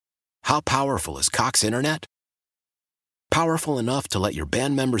How powerful is Cox Internet? Powerful enough to let your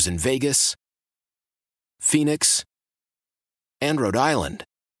band members in Vegas, Phoenix, and Rhode Island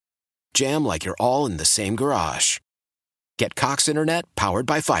jam like you're all in the same garage. Get Cox Internet powered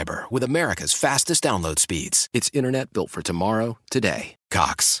by fiber with America's fastest download speeds. It's internet built for tomorrow, today.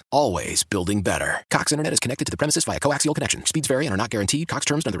 Cox, always building better. Cox Internet is connected to the premises via coaxial connection. Speeds vary and are not guaranteed. Cox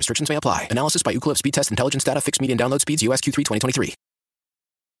terms and other restrictions may apply. Analysis by Ookla Speed Test Intelligence Data. Fixed median download speeds. US Q3 2023.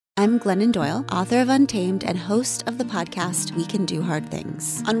 I'm Glennon Doyle, author of Untamed and host of the podcast We Can Do Hard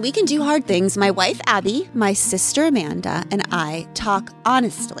Things. On We Can Do Hard Things, my wife Abby, my sister Amanda, and I talk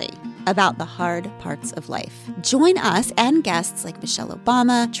honestly about the hard parts of life. Join us and guests like Michelle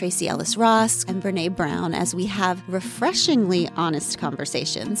Obama, Tracy Ellis Ross, and Brene Brown as we have refreshingly honest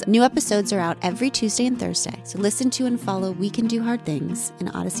conversations. New episodes are out every Tuesday and Thursday, so listen to and follow We Can Do Hard Things, an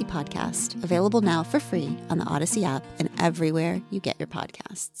Odyssey podcast, available now for free on the Odyssey app and everywhere you get your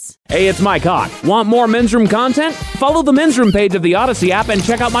podcasts. Hey, it's Mike Hawk. Want more Men's Room content? Follow the Men's Room page of the Odyssey app and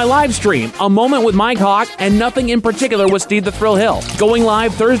check out my live stream, A Moment with Mike Hawk and Nothing in Particular with Steve the Thrill Hill. Going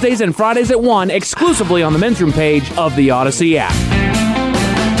live Thursdays and Fridays at 1, exclusively on the Men's Room page of the Odyssey app.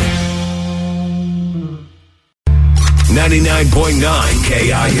 99.9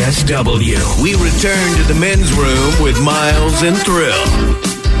 KISW. We return to the Men's Room with Miles and Thrill.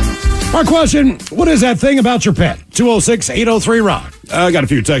 Our question, what is that thing about your pet? 206-803-ROCK. I got a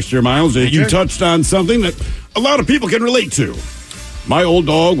few texts here, Miles. You touched on something that a lot of people can relate to. My old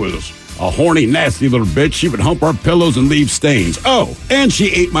dog was a horny, nasty little bitch. She would hump our pillows and leave stains. Oh, and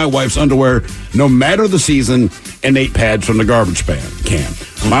she ate my wife's underwear no matter the season and ate pads from the garbage can.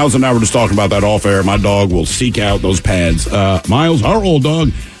 Miles and I were just talking about that off air. My dog will seek out those pads. Miles, our old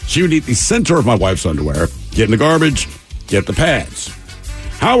dog, she would eat the center of my wife's underwear, get in the garbage, get the pads.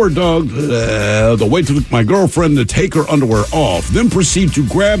 Howard dog, they'll wait till my girlfriend to take her underwear off, then proceed to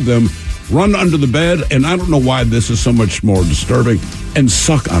grab them, run under the bed, and I don't know why this is so much more disturbing, and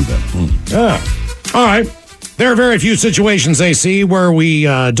suck on them. All right. There are very few situations they see where we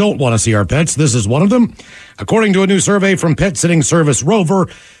don't want to see our pets. This is one of them. According to a new survey from pet sitting service Rover,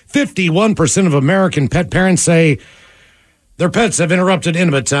 51% of American pet parents say their pets have interrupted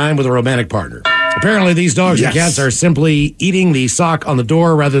intimate time with a romantic partner. Apparently, these dogs and cats are simply eating the sock on the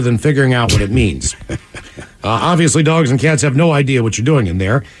door rather than figuring out what it means. Obviously, dogs and cats have no idea what you're doing in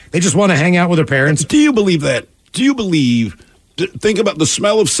there. They just want to hang out with their parents. Do you believe that? Do you believe, think about the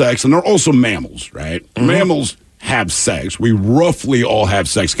smell of sex, and they're also mammals, right? Mm-hmm. Mammals have sex. We roughly all have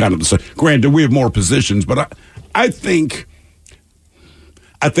sex kind of the same. Granted, we have more positions, but I think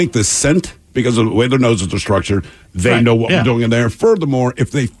the scent, because of the way their noses are structured, they know what we're doing in there. Furthermore,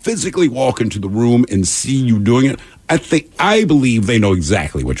 if they physically walk into the room and see you doing it, I believe they know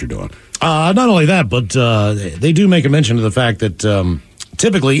exactly what you're doing. Not only that, but they do make a mention of the fact that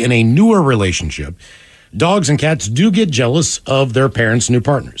typically in a newer relationship, dogs and cats do get jealous of their parents' new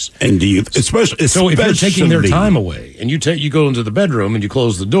partners. Indeed, especially so if you're taking their time away and you go into the bedroom and you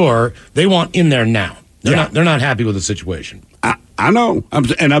close the door, they want in there now. They're not happy with the situation. I know,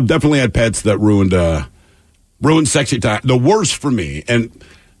 and I've definitely had pets that ruined sexy time. The worst for me, and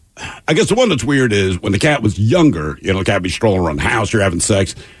I guess the one that's weird is when the cat was younger. The cat would be strolling around the house, you're having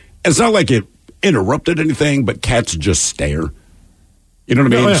sex. It's not like it interrupted anything, but cats just stare. You know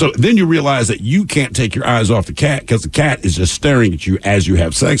what I mean? Oh, yeah. So then you realize that you can't take your eyes off the cat because the cat is just staring at you as you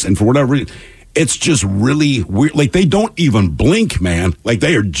have sex. And for whatever reason, it's just really weird. Like, they don't even blink, man. Like,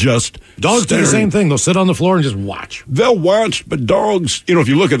 they are just dogs staring. Do the same thing. They'll sit on the floor and just watch. They'll watch, but dogs, if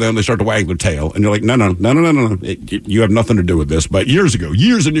you look at them, they start to wag their tail. And you're like, no. You have nothing to do with this. But years and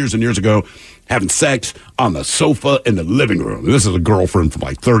years ago, having sex on the sofa in the living room. This is a girlfriend from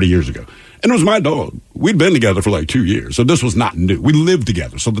like 30 years ago. And it was my dog. We'd been together for like 2 years. So this was not new. We lived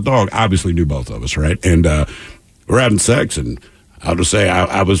together. So the dog obviously knew both of us, right? And we're having sex, and I'll just say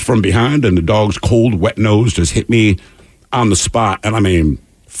I was from behind, and the dog's cold, wet nose just hit me on the spot. And I mean,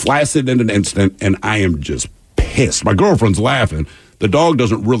 flaccid in an instant, and I am just pissed. My girlfriend's laughing. The dog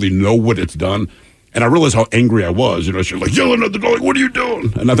doesn't really know what it's done. And I realized how angry I was. She's like yelling at the dog, "What are you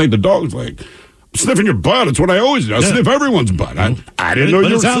doing?" And I think the dog's like, "Sniffing your butt. It's what I always do. I sniff everyone's butt." I didn't know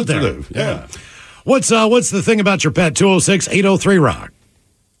you were out sensitive. There. Yeah. What's the thing about your pet? 206-803-ROCK.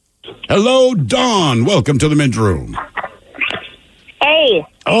 Hello, Dawn. Welcome to the Men's Room. Hey.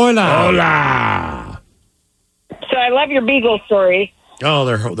 Hola. So I love your beagle story. Oh,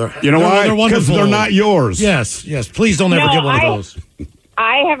 they're you know why? They're wonderful. Because they're not yours. Yes. Please don't ever get one of those.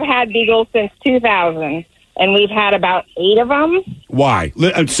 I have had beagles since 2000, and we've had about 8 of them. Why?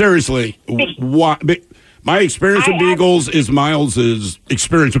 Seriously, why? My experience with beagles is Miles's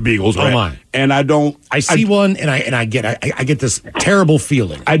experience with beagles. Oh, right? my. And I see one, and I get this terrible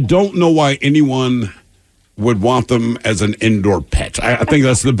feeling. I don't know why anyone would want them as an indoor pet. I think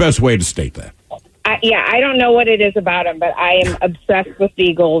that's the best way to state that. I don't know what it is about them, but I am obsessed with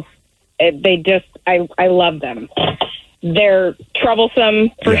beagles. I love them. They're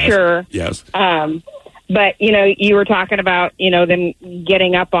troublesome for sure. Yes. But, you were talking about, them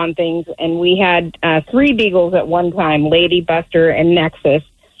getting up on things. And we had 3 beagles at one time, Lady, Buster, and Nexus.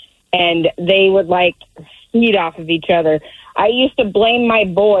 And they would, feed off of each other. I used to blame my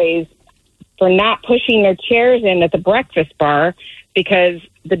boys for not pushing their chairs in at the breakfast bar because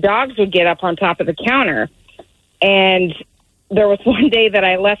the dogs would get up on top of the counter. And there was one day that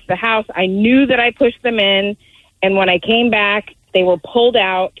I left the house. I knew that I pushed them in. And when I came back, they were pulled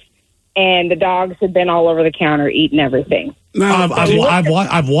out. And the dogs had been all over the counter eating everything. No,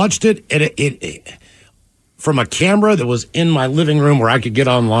 I've watched it, and it from a camera that was in my living room where I could get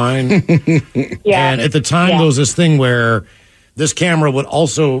online. Yeah. And at the time, there was this thing where this camera would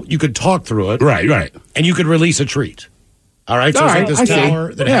also, you could talk through it. Right. And you could release a treat. All right? So it's like this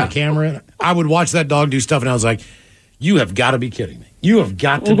tower that had a camera in it. I would watch that dog do stuff, and I was like, you have got to be kidding me. You have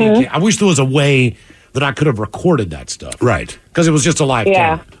got to be kidding. I wish there was a way that I could have recorded that stuff. Right. Because it was just a live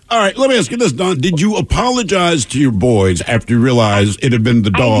camera. All right, let me ask you this, Don. Did you apologize to your boys after you realized it had been the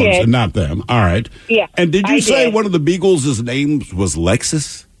dogs and not them? All right. Yeah. And did you say one of the beagles' names was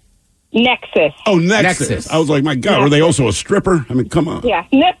Lexus? Nexus. Oh, Nexus. I was like, my God, were they also a stripper? I mean, come on. Yeah.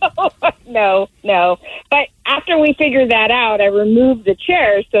 No. But after we figured that out, I removed the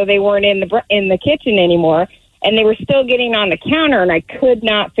chairs so they weren't in the kitchen anymore, and they were still getting on the counter, and I could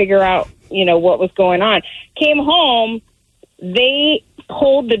not figure out, what was going on. Came home, they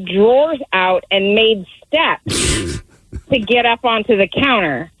pulled the drawers out and made steps to get up onto the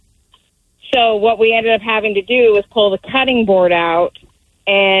counter. So what we ended up having to do was pull the cutting board out,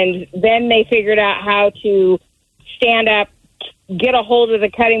 and then they figured out how to stand up, get a hold of the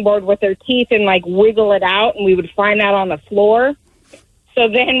cutting board with their teeth and wiggle it out, and we would find that on the floor. So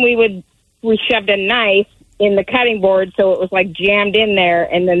then we shoved a knife in the cutting board so it was jammed in there,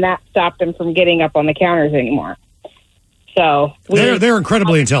 and then that stopped them from getting up on the counters anymore. So they're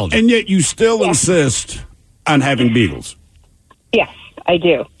incredibly intelligent. And yet you still insist on having beagles. Yes, I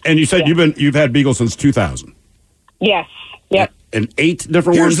do. And you said you've had beagles since 2000. Yes. Yep. And 8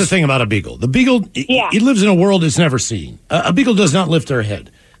 different ones? Here's the thing about a beagle. The beagle, it lives in a world it's never seen. A beagle does not lift their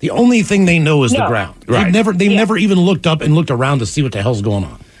head. The only thing they know is the ground. Right. They've never even looked up and looked around to see what the hell's going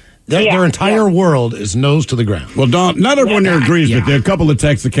on. Their entire world is nose to the ground. Well, Don, not everyone here agrees with you. A couple of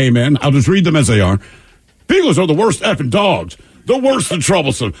texts that came in. I'll just read them as they are. Beagles are the worst effing dogs. The worst and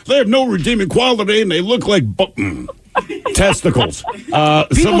troublesome. They have no redeeming quality, and they look like testicles.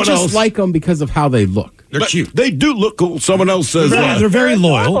 People just like them because of how they look. They're cute. They do look cool. Someone else says they're very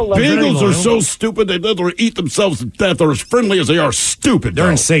loyal. Beagles are so stupid they literally eat themselves to death. They're as friendly as they are stupid.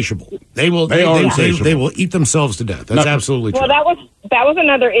 They're insatiable. They will eat themselves to death. That's absolutely true. Well, that was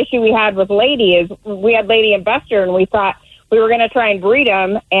another issue we had with Lady. Is we had Lady and Buster, and we thought we were going to try and breed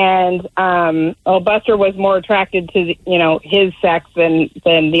them, and Buster was more attracted to his sex than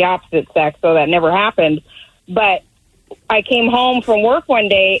the opposite sex, so that never happened. But I came home from work one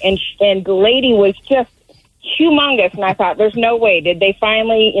day, and the lady was just humongous, and I thought, there's no way. Did they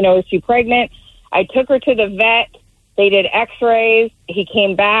finally, is she pregnant? I took her to the vet. They did x-rays. He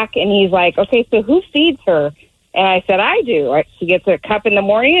came back, and he's like, okay, so who feeds her? And I said, I do. She gets a cup in the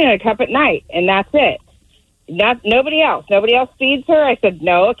morning and a cup at night, and that's it. Nobody else. Nobody else feeds her. I said,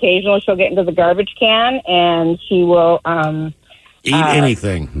 no, occasionally she'll get into the garbage can, and she will eat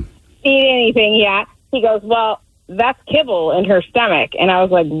anything. Eat anything, yeah. He goes, well, that's kibble in her stomach. And I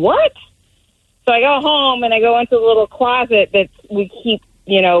was like, what? So I go home and I go into a little closet that we keep,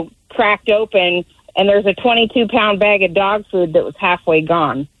 cracked open, and there's a 22-pound bag of dog food that was halfway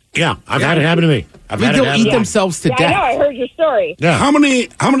gone. Yeah, I've had it happen to me. They'll eat themselves to death. I know, I heard your story. Yeah. How many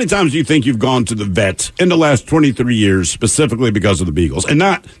times do you think you've gone to the vet in the last 23 years specifically because of the beagles? And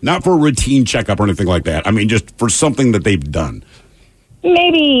not for a routine checkup or anything like that. I mean, just for something that they've done.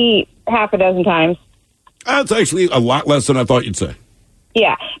 Maybe half a dozen times. That's actually a lot less than I thought you'd say.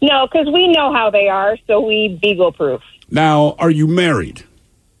 Yeah. No, because we know how they are, so we beagle-proof. Now, are you married?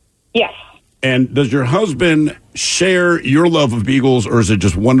 Yes. And does your husband share your love of beagles, or is it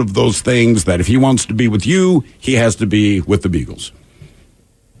just one of those things that if he wants to be with you, he has to be with the beagles?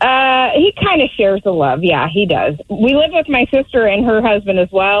 He kind of shares the love. Yeah, he does. We live with my sister and her husband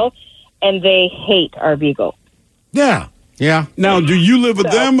as well, and they hate our beagle. Yeah. Yeah. Now, do you live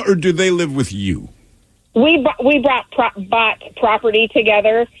with them, or do they live with you? We bought property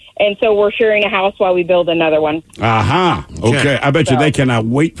together, And so we're sharing a house while we build another one. Aha. Okay. I bet you they cannot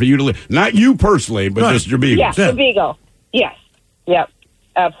wait for you to live. Not you personally, but just your beagle. Yes, the beagle. Yes. Yep.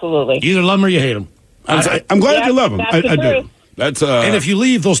 Absolutely. You either love them or you hate them. I'm glad you love them. I do. That's and if you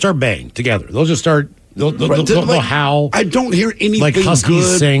leave, they'll start baying together. They'll just start. They'll howl. I don't hear anything like huskies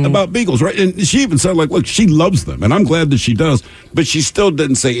good sing about beagles, right? And she even said, look, she loves them, and I'm glad that she does. But she still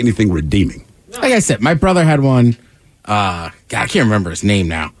didn't say anything redeeming. Like I said, my brother had one. God, I can't remember his name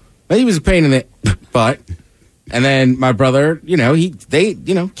now. But he was a pain in the butt. And then my brother,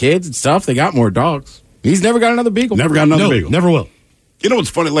 kids and stuff, they got more dogs. He's never got another beagle. Never got another beagle. Never will. You know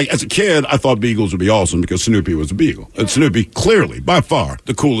what's funny? Like, as a kid, I thought beagles would be awesome because Snoopy was a beagle. And Snoopy, clearly, by far,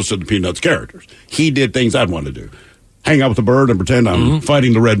 the coolest of the Peanuts characters. He did things I'd want to do. Hang out with a bird and pretend I'm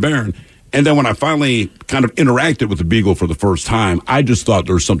fighting the Red Baron. And then when I finally kind of interacted with the beagle for the first time, I just thought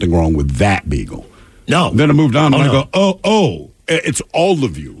there was something wrong with that beagle. No. Then I moved on and I go, it's all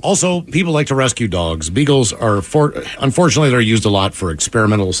of you. Also, people like to rescue dogs. Beagles are, unfortunately, they're used a lot for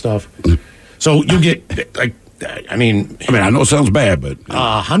experimental stuff. So you get, I mean, I know it sounds bad, but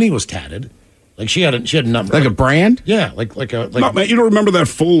Honey was tatted. Like she had a number. Like a brand? Yeah, no, man, you don't remember that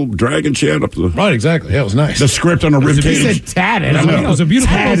full dragon she had up the right? Exactly. Yeah, it was nice. The script on a rib cage. You said tatted. It was a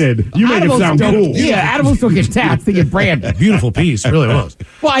beautiful tatted. You made it sound cool. Yeah, animals don't get tapped; they get branded. Beautiful piece, it really was.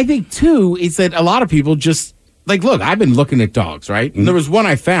 Well, I think too is that a lot of people just like look. I've been looking at dogs, right? And there was one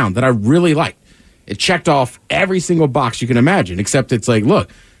I found that I really liked. It checked off every single box you can imagine, except it's like,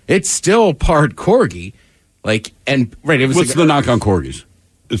 look, it's still part corgi. Like, and right, it was. What's the knock on corgis?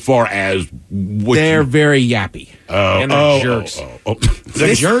 As far as they're very yappy. And they're jerks.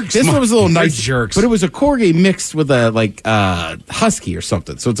 They're jerks? This one was a little nice jerks. But it was a corgi mixed with a husky or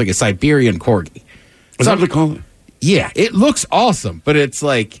something. So it's like a Siberian corgi. Is that what they call it? Yeah, it looks awesome, but it's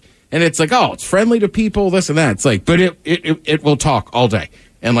like, oh, it's friendly to people, this and that. It's like, but it will talk all day.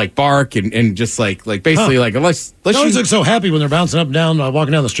 And like bark and just like basically like unless they always look so happy when they're bouncing up and down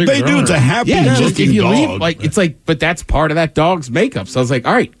walking down the street. They do. It's a happy just if you dog. leave, like it's like, but that's part of that dog's makeup. So I was like,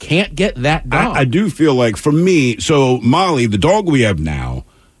 all right, can't get that dog. I do feel like for me, so Molly, the dog we have now,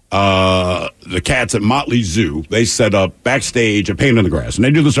 the cats at Motley Zoo, they set up backstage a Pain in the Grass, and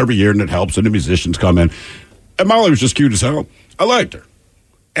they do this every year, and it helps. And the musicians come in, and Molly was just cute as hell. I liked her.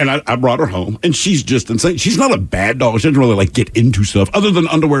 And I brought her home, and she's just insane. She's not a bad dog. She doesn't really, get into stuff other than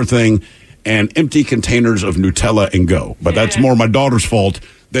underwear thing and empty containers of Nutella and go. But that's more my daughter's fault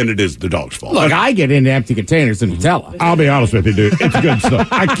than it is the dog's fault. Look, I get into empty containers and Nutella. I'll be honest with you, dude. It's good stuff.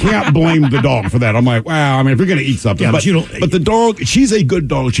 I can't blame the dog for that. I'm like, wow, I mean, if you're going to eat something. Yeah, but the dog, she's a good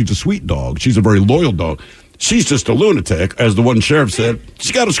dog. She's a sweet dog. She's a very loyal dog. She's just a lunatic, as the one sheriff said.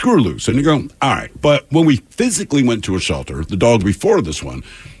 She's got a screw loose. And you go, all right. But when we physically went to a shelter, the dog before this one,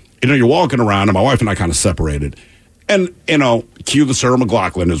 you're walking around, and my wife and I kind of separated. And, cue the Sarah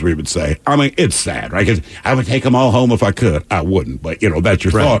McLachlan, as we would say. I mean, it's sad, right? Because I would take them all home if I could. I wouldn't, but, that's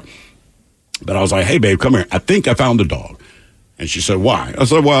your thought. But I was like, hey, babe, come here. I think I found a dog. And she said, why? I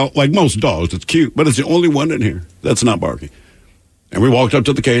said, well, like most dogs, it's cute, but it's the only one in here that's not barking. And we walked up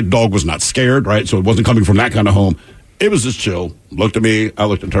to the cage. Dog was not scared, right? So it wasn't coming from that kind of home. It was just chill. Looked at me. I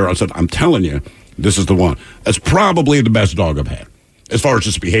looked at her. I said, I'm telling you, this is the one. That's probably the best dog I've had. As far as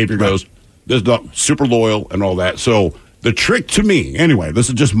just behavior goes, this dog, super loyal and all that. So the trick to me, anyway, this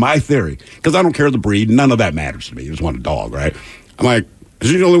is just my theory, because I don't care the breed. None of that matters to me. You just want a dog, right? I'm like,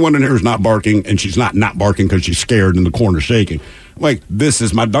 she's the only one in here who's not barking, and she's not barking because she's scared in the corner shaking. I'm like, this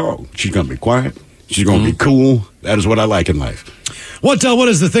is my dog. She's going to be quiet. She's going to be cool. That is what I like in life. What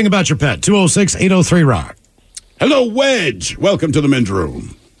is the thing about your pet? 206-803-ROCK. Hello, Wedge. Welcome to the men's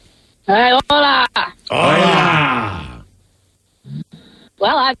room. Hey, hola. Hola.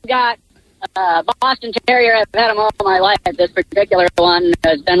 Well, I've got a Boston Terrier. I've had him all my life. This particular one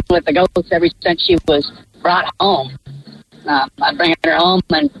has been with the ghosts ever since she was brought home. I bring her home,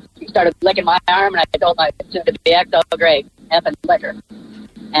 and she started licking my arm, and I told my soon-to-be ex, oh, great, effing licker.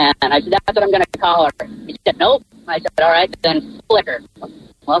 And I said, that's what I'm going to call her. He said, nope. I said, all right, then Flicker.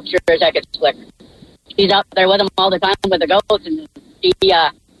 Well, sure as heck it's Flicker. She's out there with him all the time with the ghosts, and she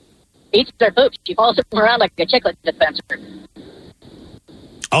eats their poop. She follows him around like a chiclet dispenser.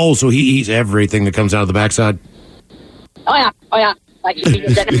 Oh, so he eats everything that comes out of the backside? Oh, yeah. Like, she's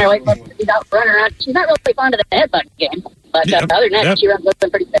just sitting there waiting for she's out running around. She's not really fond of the headbutt game. But other than that, she runs with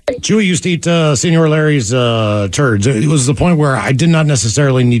them pretty steady. Chewy used to eat Senor Larry's turds. It was the point where I did not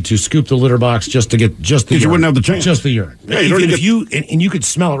necessarily need to scoop the litter box just to get just the urine. You wouldn't have the chance. Just the urine. Yeah, and you could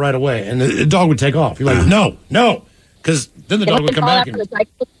smell it right away, and the dog would take off. You're like, no. Because then the dog would come back and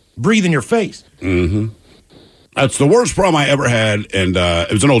breathe in your face. Mm-hmm. That's the worst problem I ever had, and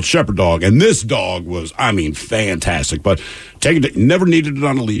it was an old shepherd dog, and this dog was, fantastic, but never needed it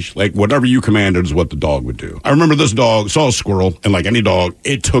on a leash. Like, whatever you commanded is what the dog would do. I remember this dog saw a squirrel, and like any dog,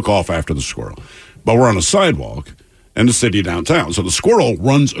 it took off after the squirrel. But we're on a sidewalk in the city downtown, so the squirrel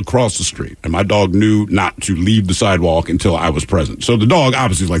runs across the street, and my dog knew not to leave the sidewalk until I was present. So the dog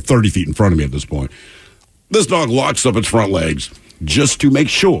obviously is like 30 feet in front of me at this point. This dog locks up its front legs just to make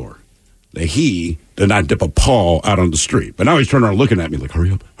sure that he did not dip a paw out on the street. But now he's turning around looking at me like,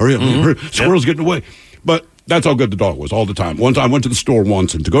 hurry up, hurry up. Squirrel's getting away. But that's how good the dog was all the time. One time I went to the store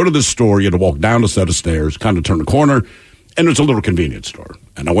once, and to go to this store, you had to walk down a set of stairs, kind of turn the corner, and it's a little convenience store.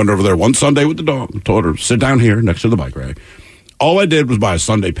 And I went over there one Sunday with the dog and told her, sit down here next to the bike rack. All I did was buy a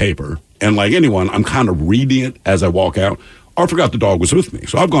Sunday paper. And like anyone, I'm kind of reading it as I walk out. I forgot the dog was with me.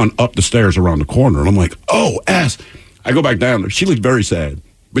 So I've gone up the stairs around the corner, and I'm like, oh, ass. I go back down there. She looked very sad.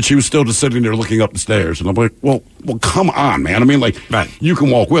 But she was still just sitting there looking up the stairs. And I'm like, well, come on, man. I mean, like, You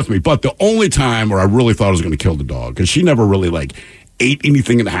can walk with me. But the only time where I really thought I was going to kill the dog, because she never really, like, ate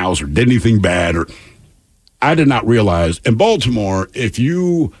anything in the house or did anything bad. Or I did not realize, in Baltimore, if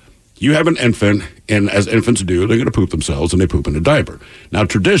you have an infant, and as infants do, they're going to poop themselves, and they poop in a diaper. Now,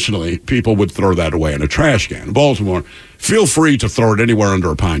 traditionally, people would throw that away in a trash can. In Baltimore, feel free to throw it anywhere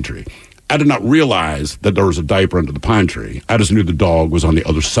under a pine tree. I did not realize that there was a diaper under the pine tree. I just knew the dog was on the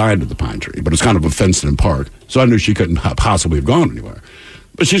other side of the pine tree, but it's kind of a fenced-in park, so I knew she couldn't possibly have gone anywhere.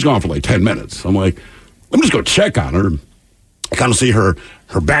 But she's gone for like 10 minutes. I'm like, let me just go check on her. I kind of see her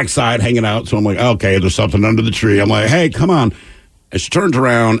backside hanging out, so I'm like, okay, there's something under the tree. I'm like, hey, come on. And she turns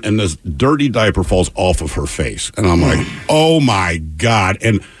around, and this dirty diaper falls off of her face. And I'm like, oh, my God.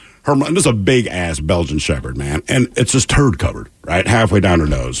 And this is a big-ass Belgian Shepherd, man. And it's just turd covered, right, halfway down her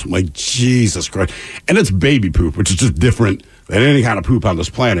nose. I'm like, Jesus Christ. And it's baby poop, which is just different than any kind of poop on this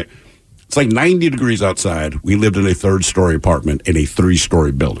planet. It's like 90 degrees outside. We lived in a third-story apartment in a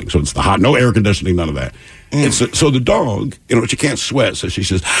 3-story building. So it's the hot, no air conditioning, none of that. So the dog, she can't sweat, so she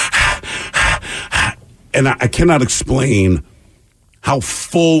says, and I cannot explain how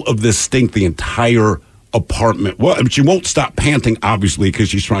full of this stink the entire apartment. Well, I mean, she won't stop panting, obviously, because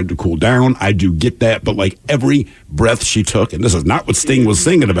she's trying to cool down. I do get that. But like every breath she took, and this is not what Sting was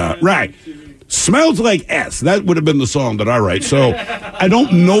singing about. Right. Smells like S. That would have been the song that I write. So I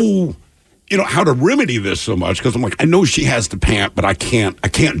don't know, how to remedy this so much, because I'm like, I know she has to pant, but I can't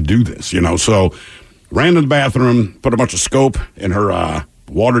do this, So ran to the bathroom, put a bunch of scope in her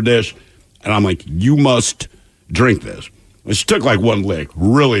water dish, and I'm like, you must drink this. And she took like one lick,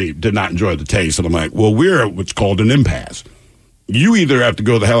 really did not enjoy the taste. And I'm like, well, we're at what's called an impasse. You either have to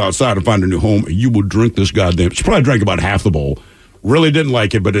go the hell outside and find a new home, or you will drink this goddamn. She probably drank about half the bowl. Really didn't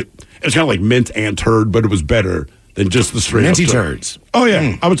like it, but it's kind of like mint and turd, but it was better than just the straight minty turds. Oh,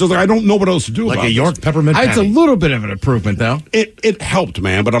 yeah. I was just like, I don't know what else to do like about a York this. peppermint patty. It's a little bit of an improvement, though. It helped,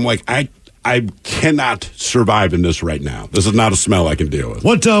 man, but I'm like, I cannot survive in this right now. This is not a smell I can deal with.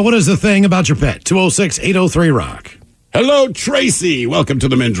 What is the thing about your pet? 206-803-ROCK. Hello, Tracy. Welcome to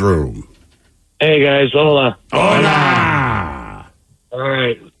the men's room. Hey, guys. Hola. Hola. All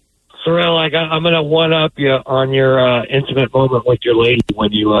right. Sorrel, I'm going to one-up you on your intimate moment with your lady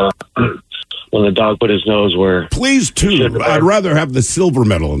when you when the dog put his nose where... Please, too. I'd rather have the silver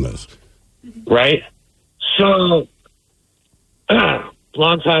medal in this. Right? So,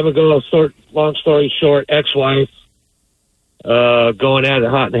 long time ago, long story short, ex-wife, going at it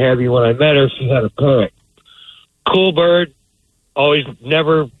hot and heavy. When I met her, she had a parrot. Cool bird, always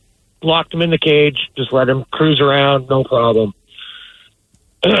never locked him in the cage, just let him cruise around, no problem.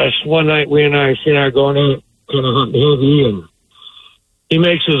 One night, we and I are going out kind of hot and heavy, and he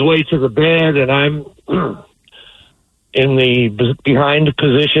makes his way to the bed, and I'm in the behind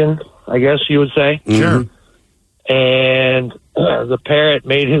position, I guess you would say. Sure. And the parrot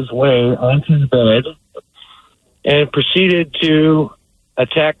made his way onto the bed and proceeded to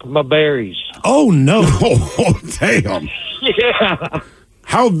attack my berries. Oh, no. Oh, damn. Yeah.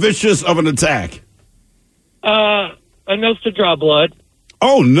 How vicious of an attack? Enough to draw blood.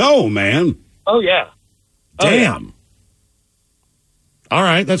 Oh, no, man. Oh, yeah. Damn. Yeah. All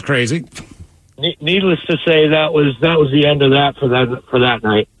right, that's crazy. Needless to say, that was the end of that for that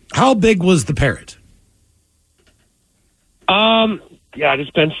night. How big was the parrot? Yeah,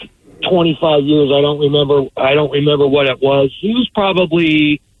 it's been 25 years. I don't remember what it was. He was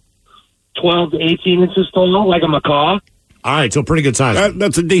probably 12 to 18 inches tall, like a macaw. All right, so pretty good size.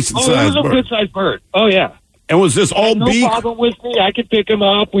 That's a decent size bird. He was a good-sized bird. Oh, yeah. And was this all beak? No problem with me. I could pick him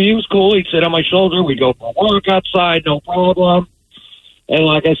up. He was cool. He'd sit on my shoulder. We'd go for a walk outside, no problem. And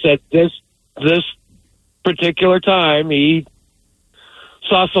like I said, this particular time, he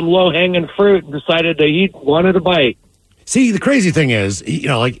saw some low-hanging fruit and decided that he wanted a bite. See, the crazy thing is,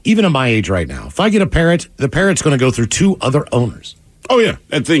 like even at my age right now, if I get a parrot, the parrot's going to go through 2 other owners. Oh yeah,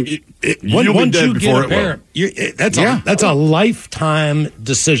 that thing. You'll be dead before it will. That's a lifetime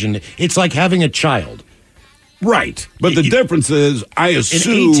decision. It's like having a child. Right, but the difference is, I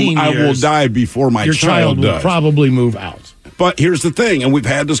assume I will die before my child will does. Probably move out. But here's the thing, and we've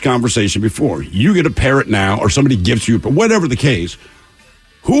had this conversation before. You get a parrot now, or somebody gives you, but whatever the case,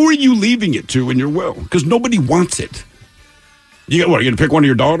 who are you leaving it to in your will? Because nobody wants it. You're going to pick one of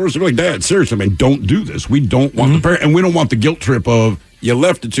your daughters? They're like, Dad, seriously, man, don't do this. We don't want the parrot, and we don't want the guilt trip of, you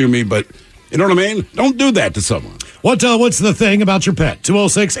left it to me, but you know what I mean? Don't do that to someone. What's the thing about your pet?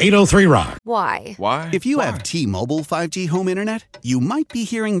 206-803-ROCK. Why? If you have T-Mobile 5G home internet, you might be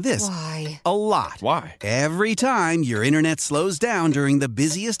hearing this a lot. Why? Every time your internet slows down during the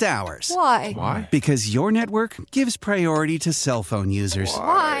busiest hours. Why? Because your network gives priority to cell phone users.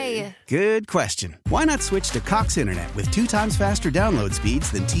 Why? Good question. Why not switch to Cox Internet with 2 times faster download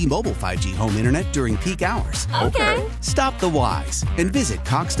speeds than T-Mobile 5G home internet during peak hours? Okay. Stop the whys and visit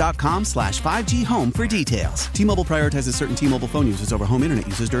cox.com/5G home for details. T-Mobile prioritizes certain T-Mobile phone users over home internet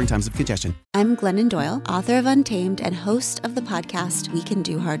users during times of congestion. I'm Glennon Doyle, author of Untamed and host of the podcast We Can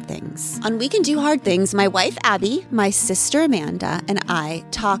Do Hard Things. On We Can Do Hard Things, my wife Abby, my sister Amanda, and I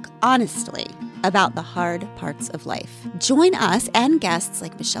talk honestly about the hard parts of life. Join us and guests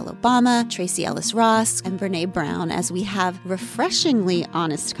like Michelle Obama, Tracy Ellis Ross, and Brene Brown as we have refreshingly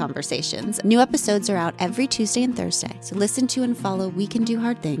honest conversations. New episodes are out every Tuesday and Thursday, so listen to and follow We Can Do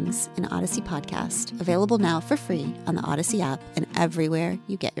Hard Things, an Odyssey podcast, available now for free on the Odyssey app and everywhere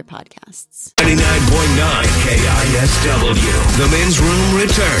you get your podcasts. 99.9 KISW. The Men's Room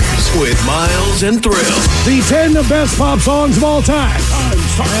returns with Miles and Thrill. The 10 best pop songs of all time.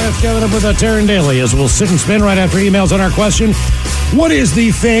 That's coming up with a Taryn Daily as we'll sit and spin right after emails on our question. What is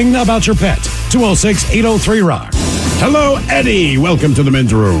the thing about your pet? 206-803-ROCK. Hello, Eddie. Welcome to the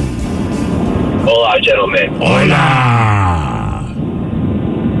Men's Room. Hola, gentlemen. Hola.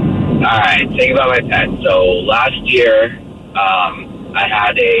 All right, think about my pet. So last year, I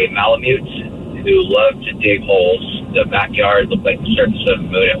had a Malamute who loved to dig holes. The backyard looked like the surface of the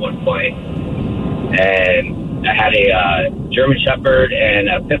moon at one point. And I had a German Shepherd and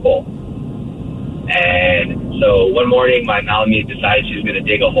a Pit Bull. And so one morning, my Malamute decided she was going to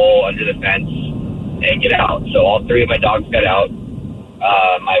dig a hole under the fence and get out. So all 3 of my dogs got out.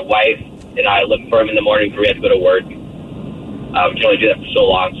 My wife and I looked for him in the morning because we had to go to work. We can only do that for so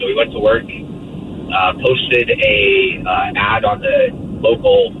long. So we went to work, posted a ad on the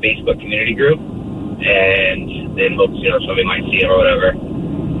local Facebook community group, and then hopes, somebody might see him or whatever.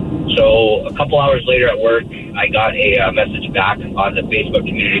 So a couple hours later at work, I got a message back on the Facebook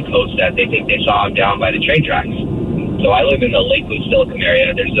community post that they think they saw him down by the train tracks. So I live in the Lakewood Silicon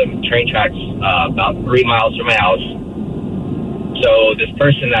area. There's some train tracks about 3 miles from my house. So this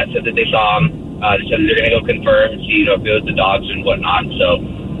person that said that they saw him, they said they're going to go confirm and see, if it was the dogs and whatnot. So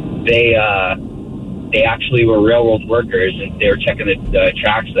they actually were railroad workers, and they were checking the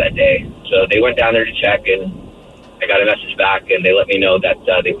tracks that day. So they went down there to check, and I got a message back, and they let me know that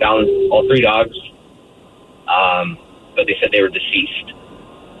they found all 3 dogs, but they said they were deceased.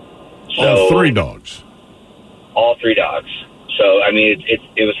 So, all 3 dogs? All 3 dogs. So, I mean,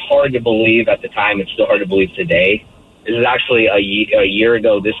 it was hard to believe at the time. It's still hard to believe today. This is actually a year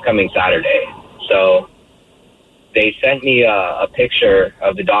ago this coming Saturday. So they sent me a picture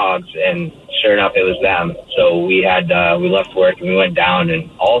of the dogs, and sure enough, it was them. So we left work, and we went down, and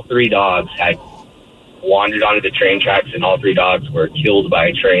all 3 dogs had wandered onto the train tracks, and all 3 dogs were killed by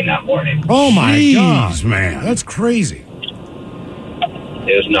a train that morning. Oh, my Jeez, God. man. That's crazy.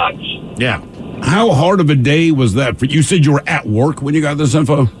 It was nuts. Yeah. How hard of a day was that for you? You said you were at work when you got this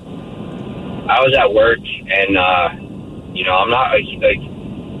info? I was at work, and, I'm not a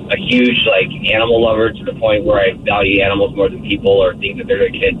huge, animal lover to the point where I value animals more than people or think that they're their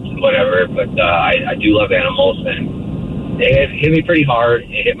kids and whatever, but I do love animals, and it hit me pretty hard.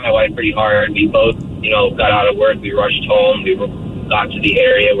 It hit my wife pretty hard. We both, got out of work. We rushed home. We got to the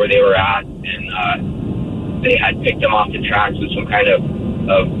area where they were at, and they had picked them off the tracks with some kind of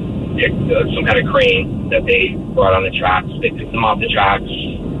crane that they brought on the tracks. They picked them off the tracks.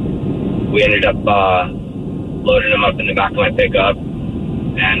 We ended up loading them up in the back of my pickup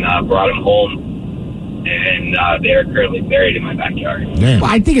and brought them home, and they are currently buried in my backyard. Well,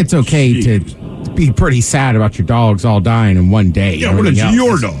 I think it's okay to be pretty sad about your dogs all dying in one day. Yeah, but it's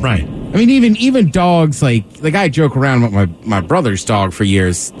your dog. Right. I mean, even dogs, like I joke around with my brother's dog for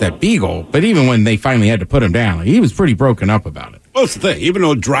years, that Beagle, but even when they finally had to put him down, he was pretty broken up about it. Well, that's the thing. Even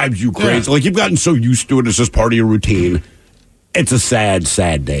though it drives you crazy, you've gotten so used to it, it's just part of your routine. It's a sad,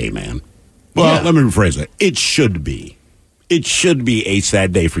 sad day, man. Well, let me rephrase it. It should be. It should be a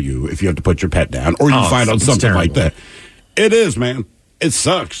sad day for you if you have to put your pet down or you find out something like that. It is, man. It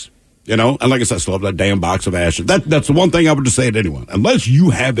sucks. You know, and like I said, I still have that damn box of ashes. That's the one thing I would just say to anyone. Unless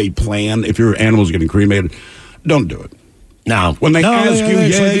you have a plan, if your animal's getting cremated, don't do it. Now, when they ask you,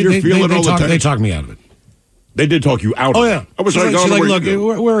 you're feeling all the time. They talk me out of it. They did talk you out of it. Oh, yeah. I was she's like, look,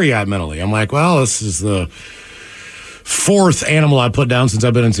 where are you at mentally? I'm like, well, this is the fourth animal I put down since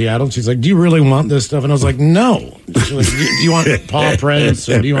I've been in Seattle. She's like, do you really want this stuff? And I was like, no. She's like, do you want paw prints?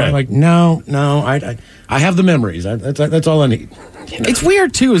 Or do you want? I'm like, no. I have the memories. That's all I need. You know? It's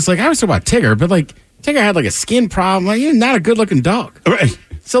weird too. It's like I was talking about Tigger, but like Tigger had like a skin problem. Like, he's not a good looking dog. Right.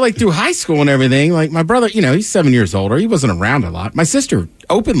 So like through high school and everything, like my brother, you know, he's 7 years older. He wasn't around a lot. My sister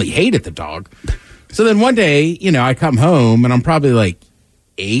openly hated the dog. So then one day, you know, I come home and I'm probably like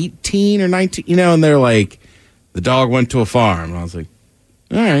 18 or 19, you know, and they're like, the dog went to a farm. And I was like,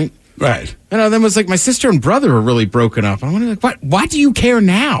 all right. Right. And then it was like my sister and brother were really broken up. I'm like, what? Why do you care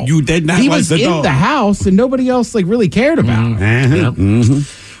now? You did not. He like was the in dog. the house and nobody else like really cared about him. Yep. Mm-hmm.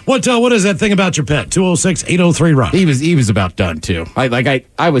 What is that thing about your pet? 206-803-ROCK. He was about done too.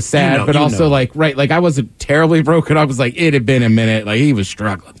 I was sad, but also like I wasn't terribly broken. I was like, it had been a minute. Like he was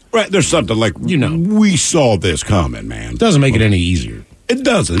struggling. Right. There's something like we saw this coming, man. Doesn't make it any easier. It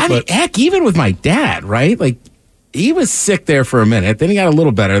doesn't. I mean, heck, even with my dad, right? Like he was sick there for a minute. Then he got a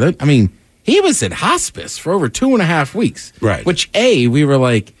little better. I mean, he was in hospice for over 2.5 weeks. Right. Which we were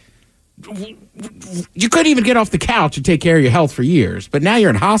like, you couldn't even get off the couch and take care of your health for years. But now you're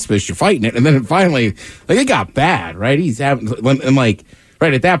in hospice, you're fighting it. And then finally, like, it got bad, right? He's having, and like,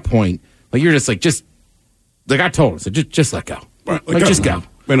 right at that point, like, you're just like, I told him, so just let go. Right, like just go.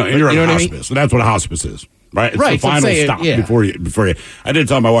 You're in what I hospice. mean? That's what a hospice is. Right? It's right, the final so stop before you. I did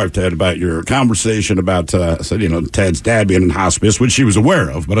tell my wife, Ted, about your conversation about, I said, Ted's dad being in hospice, which she was aware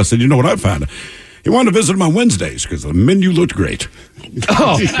of. But I said, you know what I found? He wanted to visit him on Wednesdays because the menu looked great.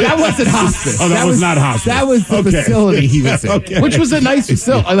 Oh, that wasn't hospice. Oh, that was not hospice. That was the facility he was in, which was a nice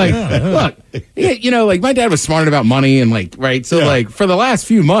facility. Like, look, like my dad was smart about money and like, right. So like for the last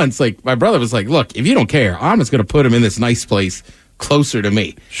few months, like my brother was like, look, if you don't care, I'm just going to put him in this nice place closer to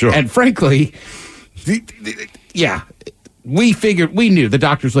me. Sure. And frankly, we knew the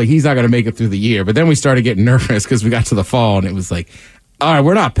doctor's like, he's not going to make it through the year. But then we started getting nervous because we got to the fall and it was like, all right,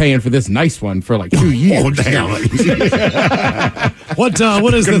 we're not paying for this nice one for like 2 years. Oh, damn. What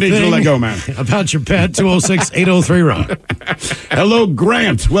is the thing let go, man. about your pet? 206-803-ROCK. Hello,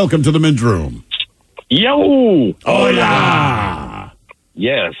 Grant. Welcome to the men's room. Yo! Hola!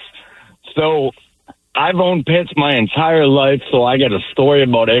 Yes. So, I've owned pets my entire life, so I got a story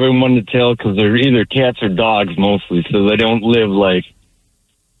about everyone to tell because they're either cats or dogs mostly, so they don't live like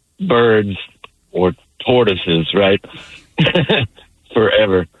birds or tortoises, right?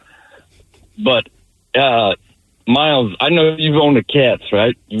 Forever. But, Miles, I know you've owned the cats,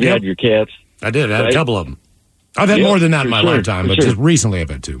 right? You've had your cats. I did. I had a couple of them. I've had more than that in my lifetime, but just recently I've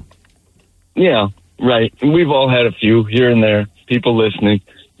had 2. Yeah, right. And we've all had a few here and there. People listening.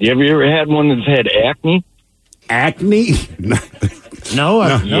 Have you ever had one that's had acne? Acne? No.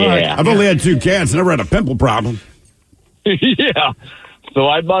 I've only had 2 cats. Never had a pimple problem. Yeah. So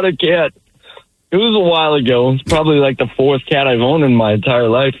I bought a cat. It was a while ago. It's probably like the 4th cat I've owned in my entire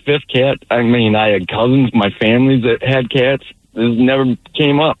life. 5th cat. I mean, I had cousins, my families that had cats. This never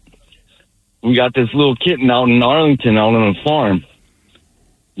came up. We got this little kitten out in Arlington out on a farm.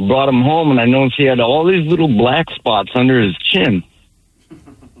 Brought him home, and I noticed he had all these little black spots under his chin.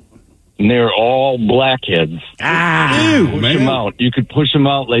 And they were all blackheads. Push him out. You could push him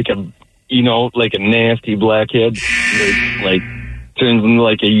out like a nasty blackhead. Like turns into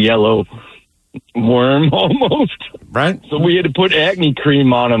like a yellow worm almost. Right. So we had to put acne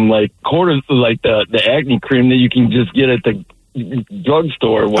cream on him, like the acne cream that you can just get at the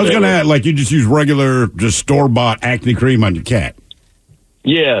drugstore or whatever. I was going to add, like, you just use regular, just store-bought acne cream on your cat.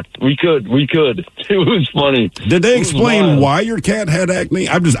 Yeah, we could. It was funny. Did they explain why your cat had acne?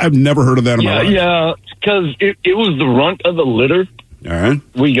 I've never heard of that in my life. Yeah, because it was the runt of the litter. All right.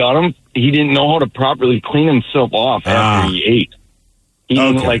 We got him. He didn't know how to properly clean himself off after he ate. He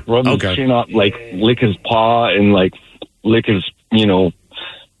didn't, like, rub his chin up, like, lick his paw and, like, lick his, It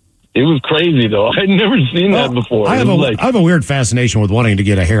was crazy, though. I'd never seen that before. I have a weird fascination with wanting to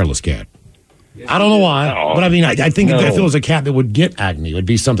get a hairless cat. I don't know why, but I mean, I think if it was a cat that would get acne, it would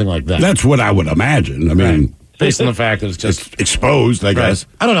be something like that. That's what I would imagine. I mean, based on the fact that it's just exposed, I guess.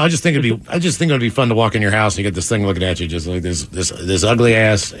 I don't know. I just think it'd be fun to walk in your house and you get this thing looking at you, just like this ugly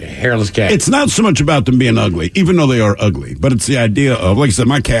ass hairless cat. It's not so much about them being ugly, even though they are ugly, but it's the idea of, like I said,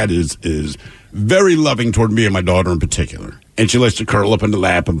 my cat is very loving toward me and my daughter in particular. and she likes to curl up in the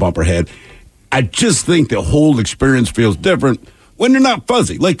lap and bump her head. I just think the whole experience feels different when you're not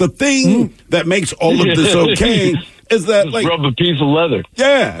fuzzy. Like, the thing that makes all of this okay is that, Just like, rub a piece of leather.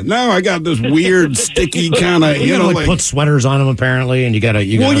 yeah, now I got this weird, sticky kind of, You gotta put sweaters on them apparently, and you gotta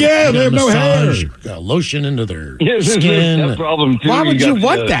they have no hair. Lotion into their There's skin. that problem too. Why would you got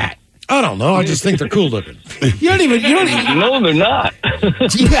want the- that? I don't know. I just think they're cool looking. You don't even. No, they're not.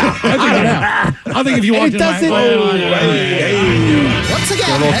 Yeah, I don't know. I think if you walked It in doesn't. Once again, Got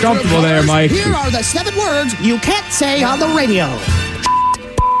a little Metro comfortable there, callers, Mike. Here are the 7 words you can't say on the radio.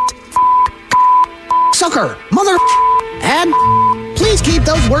 Sucker, mother, and please keep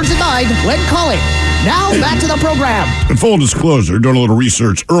those words in mind when calling. Now back to the program. In full disclosure, doing a little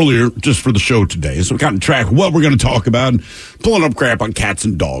research earlier just for the show today, so we got to track what we're going to talk about, and pulling up crap on cats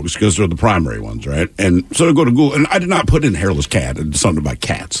and dogs because they're the primary ones, right? And so I go to Google, and I did not put in hairless cat. It's something about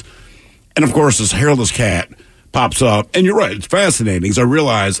cats. And, of course, this hairless cat pops up. And you're right, it's fascinating because I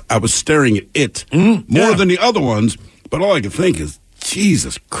realized I was staring at it more than the other ones, but all I could think is,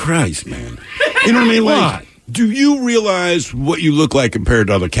 Jesus Christ, man. You know what I mean? Like, do you realize what you look like compared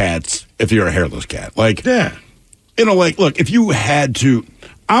to other cats if you're a hairless cat? Like, you know, like, look, if you had to,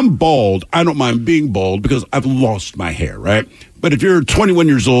 I'm bald. I don't mind being bald because I've lost my hair, right? But if you're 21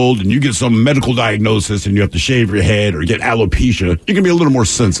 years old and you get some medical diagnosis and you have to shave your head or get alopecia, you can be a little more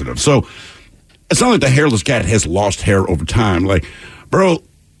sensitive. So it's not like the hairless cat has lost hair over time. Like, bro,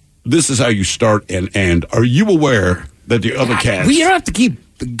 this is how you start and end. Are you aware that the other cats... We don't have to keep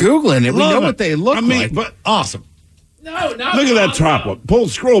Googling it. We know what they look like. But awesome. No. Look at that top one.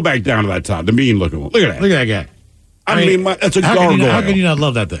 Scroll back down to that top, the mean looking one. Look at that. Look at that guy. I mean, that's a how gargoyle. How can you not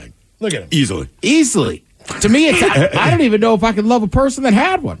love that thing? Look at him. Easily. To me, it's I don't even know if I could love a person that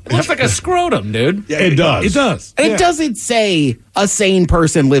had one. It looks like a scrotum, dude. Yeah, it does. It does. And it doesn't say a sane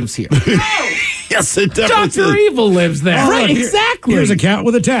person lives here. Yes, it definitely Dr. does. Evil lives there. Right, exactly. Here's a cat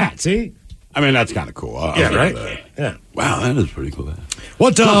with a tat. See? I mean, that's kind of cool. Yeah, right? Yeah. Wow, that is pretty cool.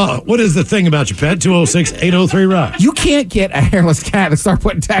 What is the thing about your pet? 206-803-ROCK. You can't get a hairless cat to start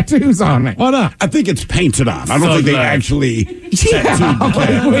putting tattoos on me. Why not? I think it's painted on. I don't think they actually tattooed the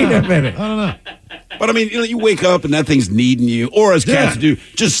cat. Wait a minute. I don't know. But I mean, you wake up and that thing's needing you, or as cats do,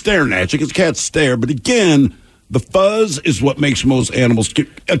 just staring at you because cats stare. But again, the fuzz is what makes most animals.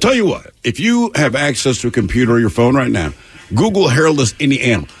 I'll tell you what, if you have access to a computer or your phone right now, Google hairless any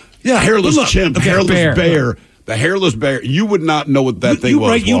animal. Yeah, hairless chimp, hairless bear. The hairless bear, you would not know what that thing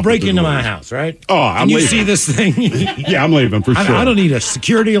was. You break into my house, right? Oh, I'm and you leaving. see this thing. Yeah, I'm leaving for sure. I don't need a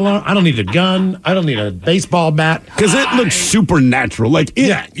security alarm. I don't need a gun. I don't need a baseball bat. Because it looks supernatural. Like,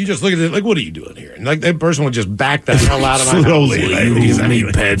 yeah, you just look at it like, what are you doing here? And like that person would just back the hell out of my Slowly, house. like, Will you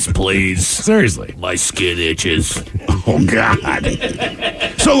meet pets, please? Seriously. My skin itches. Oh, God.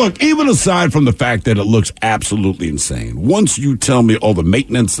 So, look, even aside from the fact that it looks absolutely insane, once you tell me all the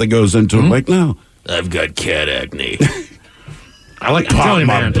maintenance that goes into it, like, no. I've got cat acne. I like Pop telling you,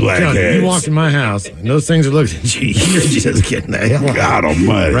 my man. black telling you, ass. you walk in my house, and those things are looking at you. You're just getting the hell out. God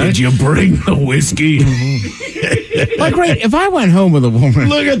almighty. Right? Did you bring the whiskey? Like, right, if I went home with a woman.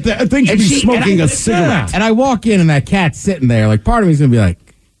 Look at that. I think she'd be smoking a cigarette. And I walk in and that cat's sitting there, like, part of me's going to be like,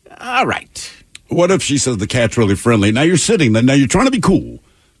 all right. What if she says the cat's really friendly? Now you're sitting there. Now you're trying to be cool.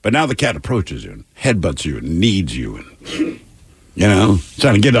 But now the cat approaches you and headbutts you and needs you and, you know,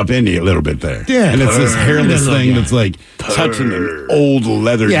 trying to get up into you a little bit there. Yeah. And it's this hairless Purr. thing that's like touching an old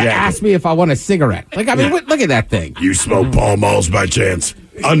leather Yeah, jacket. ask me if I want a cigarette. Like, I mean, look at that thing. You smoke Pall Malls by chance?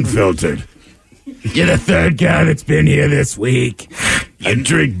 Unfiltered. You're the third guy that's been here this week. I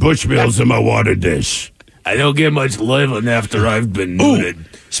drink Bushmills in my water dish. I don't get much living after I've been neutered.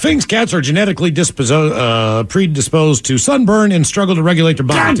 Sphinx cats are genetically predisposed to sunburn and struggle to regulate their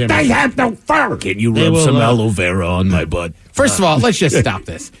body temperature. have no fur. Can you They rub will, some aloe vera on my butt? First of all, let's just stop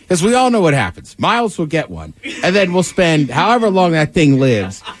this. Because we all know what happens. Miles will get one. And then we'll spend however long that thing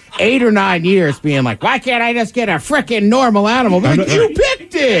lives, 8 or 9 years being like, why can't I just get a frickin' normal animal? But like, you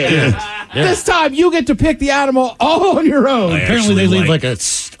picked it. This time you get to pick the animal all on your own. Apparently they leave like a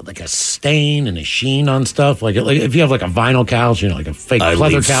stain and a sheen on stuff. Like if you have like a vinyl couch, you know, like a fake I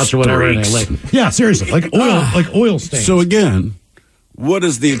leather leave couch or whatever. And streaks. yeah, seriously, like oil stains. So again, what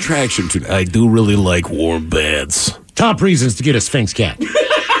is the attraction to that? I do really like warm baths. Top reasons to get a Sphinx cat.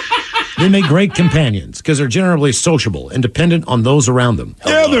 They make great companions because they're generally sociable and dependent on those around them.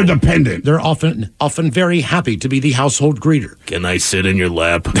 Yeah, they're dependent. They're often very happy to be the household greeter. Can I sit in your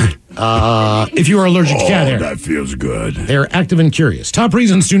lap? If you are allergic to cat hair, that feels good. they're active and curious. Top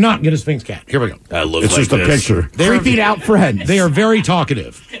reasons to not get a Sphinx cat. Here we go. I look It's like just a this. picture. Creeping out friends. They are very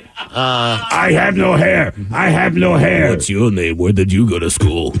talkative. I have no hair. I have no hair. What's your name? Where did you go to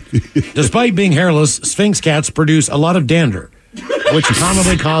school? Despite being hairless, Sphinx cats produce a lot of dander, which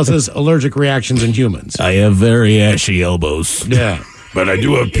commonly causes allergic reactions in humans. I have very ashy elbows. Yeah. But I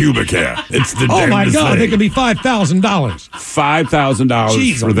do have pubic hair. It's the Oh my damnedest God! thing. They could be $5,000.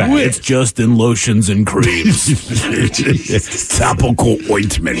 $5,000 for that. whiz. It's just in lotions and creams. Topical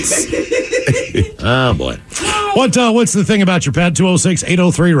ointments. Oh boy! What's the thing about your pet?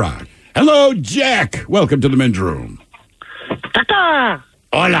 206-803-ROCK. Hello, Jack. Welcome to the men's room.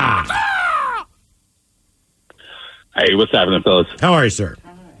 Hola. Hey, what's happening, fellas? How are you, sir?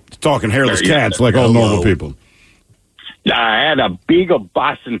 Talking hairless cats like all normal people. I had a Beagle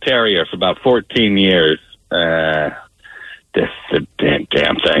Boston Terrier for about 14 years. This is a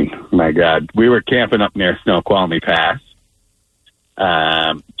damn thing. My God. We were camping up near Snoqualmie Pass.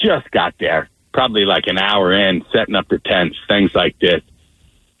 Just got there. Probably like an hour in, setting up the tents, things like this.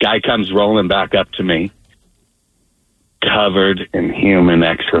 Guy comes rolling back up to me, covered in human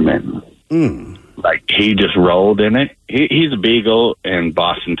excrement. Like, he just rolled in it. He's a Beagle and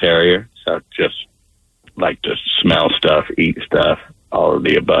Boston Terrier, so just like to smell stuff, eat stuff, all of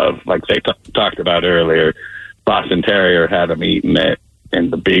the above. Like they talked about earlier, Boston Terrier had him eating it,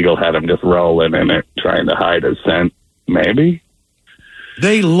 and the Beagle had him just rolling in it, trying to hide his scent, maybe.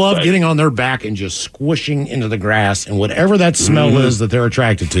 They love getting on their back and just squishing into the grass, and whatever that smell is that they're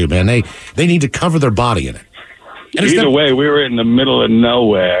attracted to, man, they need to cover their body in it. And Either way, we were in the middle of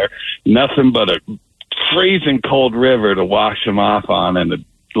nowhere, nothing but a freezing cold river to wash him off on, and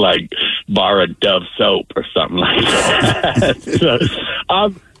like bar of Dove soap or something like that. So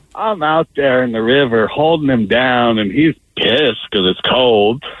I'm out there in the river holding him down, and he's pissed because it's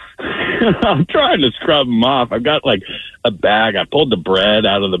cold. I'm trying to scrub him off. I've got like a bag. I pulled the bread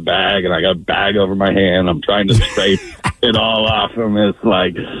out of the bag, and I got a bag over my hand. I'm trying to scrape it all off him. It's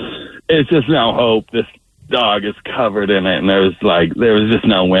like, it's just no hope. This dog is covered in it, and there was just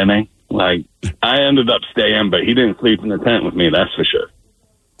no winning. Like, I ended up staying, but he didn't sleep in the tent with me, that's for sure.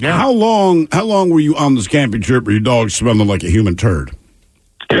 Yeah. How long were you on this camping trip where your dog smelling like a human turd?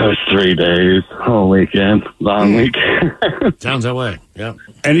 It was 3 days, whole weekend, long weekend. Sounds that way, yeah.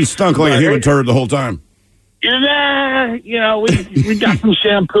 And he stunk like a human turd the whole time. Yeah, we got some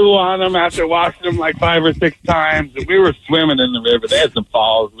shampoo on him after washing him like 5 or 6 times. And we were swimming in the river. They had some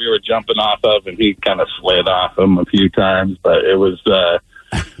falls we were jumping off of, and he kind of slid off them a few times. But he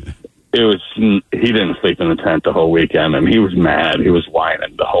didn't sleep in the tent the whole weekend, and he was mad. He was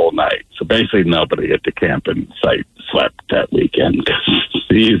whining the whole night. So basically nobody at the camping site slept that weekend because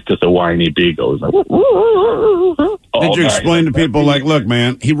he's just a whiny beagle. He's like, did you explain to people, like, look,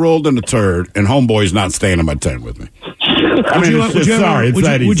 man, he rolled in a turd, and homeboy's not staying in my tent with me?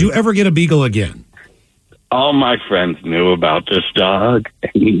 Would you ever get a beagle again? All my friends knew about this dog,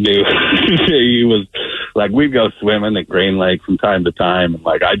 and knew he was like, we'd go swimming at Green Lake from time to time, and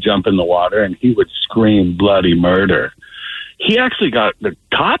like I'd jump in the water, and he would scream bloody murder. He actually got the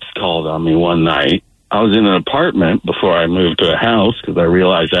cops called on me one night. I was in an apartment before I moved to a house because I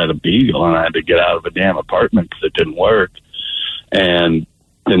realized I had a beagle and I had to get out of a damn apartment because it didn't work. And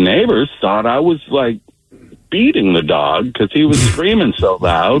the neighbors thought I was like beating the dog because he was screaming so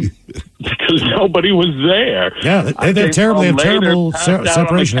loud because nobody was there. Yeah, they have terrible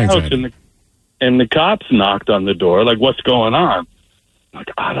separation anxiety. And the cops knocked on the door, like, what's going on? Like,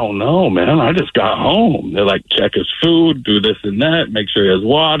 I don't know, man. I just got home. They're like, check his food, do this and that, make sure he has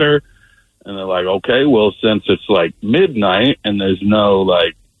water. And they're like, okay, well, since it's like midnight and there's no,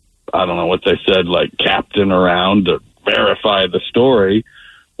 like, I don't know what they said, like captain around to verify the story,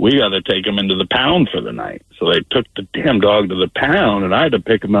 we got to take him into the pound for the night. So they took the damn dog to the pound, and I had to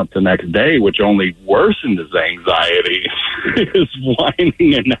pick him up the next day, which only worsened his anxiety, his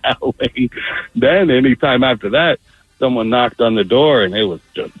whining and howling. Then anytime after that, someone knocked on the door, and it was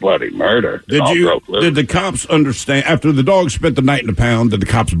just bloody murder. Did the cops understand, after the dog spent the night in the pound, did the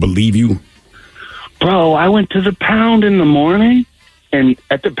cops believe you? Bro, I went to the pound in the morning, and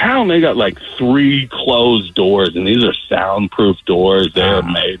at the pound, they got like 3 closed doors, and these are soundproof doors. They're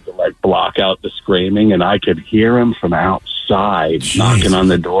made to like block out the screaming, and I could hear him from outside knocking on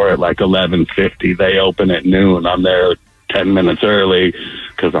the door at like 11:50. They open at noon. I'm there 10 minutes early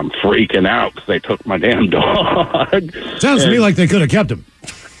because I'm freaking out because they took my damn dog. Sounds to me like they could have kept him.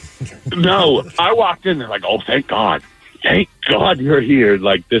 No, I walked in, they're like, oh, thank God. Thank God you're here.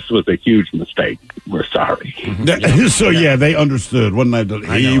 Like, this was a huge mistake. We're sorry. So, yeah, they understood.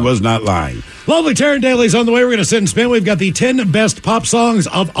 He was not lying. Lovely Taryn Daly's on the way. We're going to sit and spin. We've got the 10 best pop songs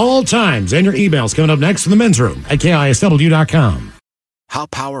of all times and your emails coming up next from the men's room at KISW.com. How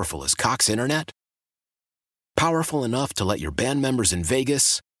powerful is Cox Internet? Powerful enough to let your band members in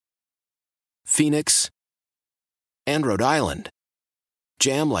Vegas, Phoenix, and Rhode Island.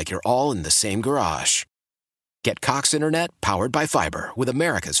 Jam like you're all in the same garage. Get Cox Internet powered by fiber with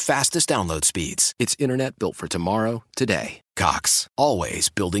America's fastest download speeds. It's internet built for tomorrow, today. Cox, always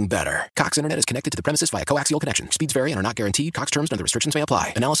building better. Cox Internet is connected to the premises via coaxial connection. Speeds vary and are not guaranteed. Cox terms and other restrictions may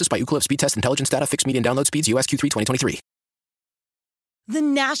apply. Analysis by Ookla of Speed Test Intelligence Data. Fixed median download speeds. US Q3 2023. The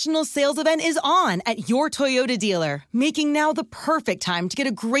national sales event is on at your Toyota dealer, making now the perfect time to get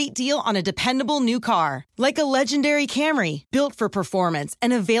a great deal on a dependable new car. Like a legendary Camry, built for performance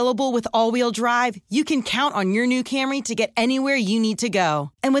and available with all-wheel drive, you can count on your new Camry to get anywhere you need to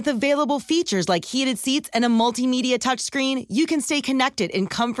go. And with available features like heated seats and a multimedia touchscreen, you can stay connected in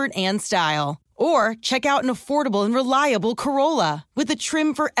comfort and style. Or check out an affordable and reliable Corolla with a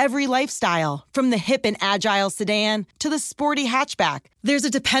trim for every lifestyle, from the hip and agile sedan to the sporty hatchback. There's a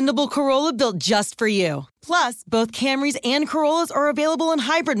dependable Corolla built just for you. Plus, both Camrys and Corollas are available in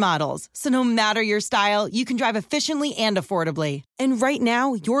hybrid models, so no matter your style, you can drive efficiently and affordably. And right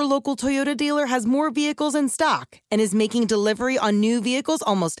now, your local Toyota dealer has more vehicles in stock and is making delivery on new vehicles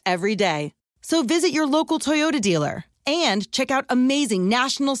almost every day. So visit your local Toyota dealer. And check out amazing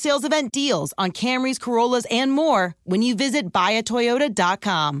national sales event deals on Camrys, Corollas, and more when you visit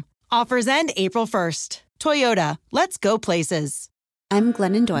buyatoyota.com. Offers end April 1st. Toyota, let's go places. I'm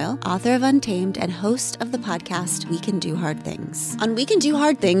Glennon Doyle, author of Untamed and host of the podcast We Can Do Hard Things. On We Can Do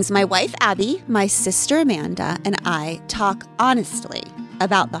Hard Things, my wife Abby, my sister Amanda, and I talk honestly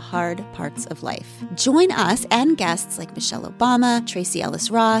about the hard parts of life. Join us and guests like Michelle Obama, Tracy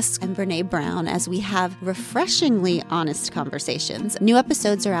Ellis Ross, and Brene Brown as we have refreshingly honest conversations. New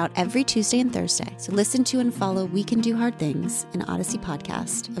episodes are out every Tuesday and Thursday, so listen to and follow We Can Do Hard Things, an Odyssey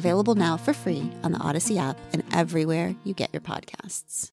podcast, available now for free on the Odyssey app and everywhere you get your podcasts.